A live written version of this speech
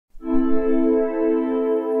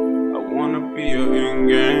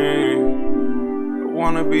game. I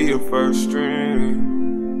wanna be your first string.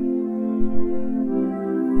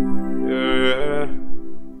 Yeah.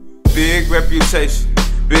 Big reputation,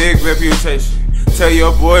 big reputation. Tell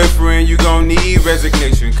your boyfriend you gon' need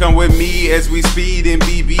resignation. Come with me as we speed and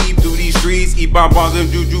beep through these streets. Eat bonbons and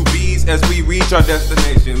juju beats as we reach our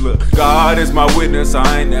destination. Look, God is my witness,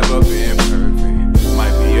 I ain't never been perfect.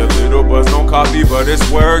 Might be a little buzz on coffee, but it's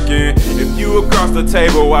working. If you across the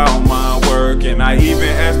table, I don't mind working. I even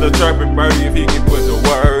asked the chirping birdie if he can put the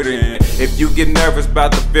word in. If you get nervous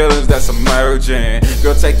about the feelings that's emerging,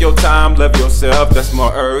 girl, take your time, love yourself, that's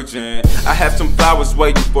more urgent. I have some flowers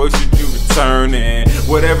waiting for you, should you returning.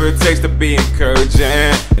 Whatever it takes to be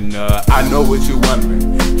encouraging. And I know what you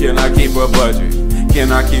wondering, can I keep a budget? Can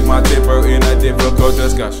I keep my temper in a difficult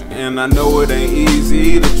discussion? And I know it ain't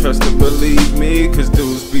easy to trust and believe me, cause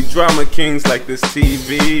dudes be drama kings like this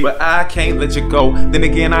TV. But I can't let you go, then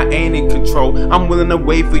again I ain't in control. I'm willing to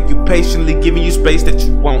wait for you patiently, giving you space that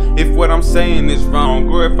you want. If what I'm saying is wrong,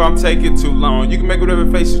 or if I'm taking too long, you can make whatever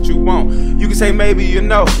face that you want. You can say maybe you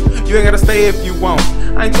know, you ain't gotta stay if you want.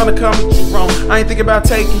 I ain't tryna come at you wrong, I ain't thinking about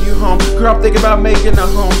taking you home. Girl, I'm thinking about making a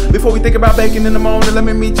home. Before we think about baking in the morning, let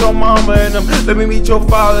me meet your mama and them. Let me meet your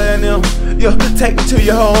father and them. Yeah, take me to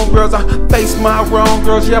your home, girls. I face my wrong,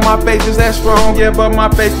 girls. Yeah, my faith is that strong. Yeah, but my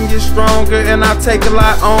faith can get stronger, and I take a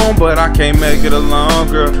lot on, but I can't make it alone,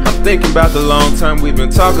 girl. I'm thinking about the long term. We've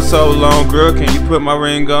been talking so long, girl. Can you put my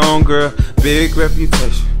ring on, girl? Big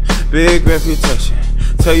reputation, big reputation.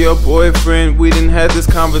 Tell your boyfriend we didn't have this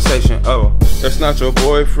conversation. Oh, that's not your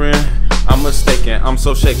boyfriend. I'm mistaken. I'm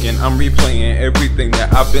so shaken. I'm replaying everything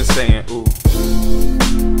that I've been saying. Ooh.